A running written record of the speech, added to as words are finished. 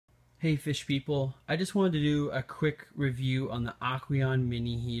Hey fish people, I just wanted to do a quick review on the Aqueon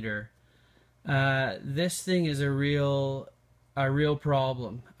mini heater. This thing is a real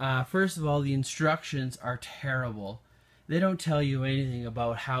problem. First of all, the instructions are terrible. They don't tell you anything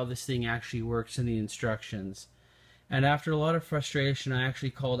about how this thing actually works in the instructions. And after a lot of frustration, I actually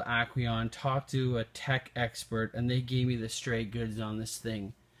called Aqueon, talked to a tech expert, and they gave me the straight goods on this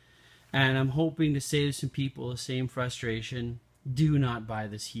thing. And I'm hoping to save some people the same frustration. Do not buy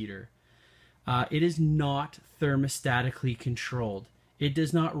this heater. It is not thermostatically controlled. It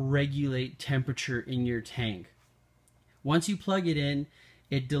does not regulate temperature in your tank. Once you plug it in,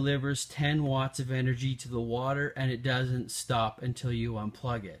 it delivers 10 watts of energy to the water, and it doesn't stop until you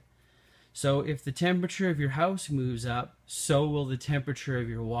unplug it. So if the temperature of your house moves up, so will the temperature of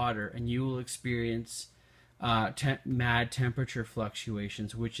your water, and you will experience mad temperature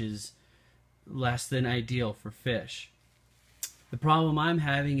fluctuations, which is less than ideal for fish. The problem I'm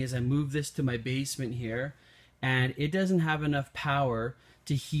having is I moved this to my basement here, and it doesn't have enough power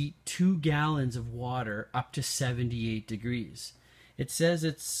to heat 2 gallons of water up to 78 degrees. It says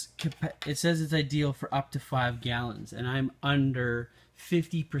it's ideal for up to 5 gallons, and I'm under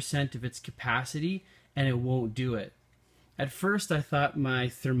 50% of its capacity, and it won't do it. At first I thought my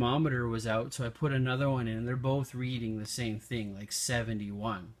thermometer was out, so I put another one in, and they're both reading the same thing, like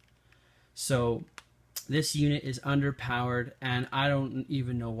 71. So this unit is underpowered, and I don't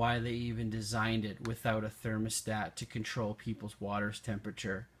even know why they even designed it without a thermostat to control people's water's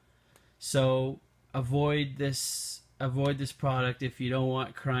temperature. So avoid this product if you don't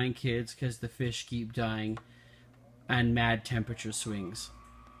want crying kids because the fish keep dying and mad temperature swings.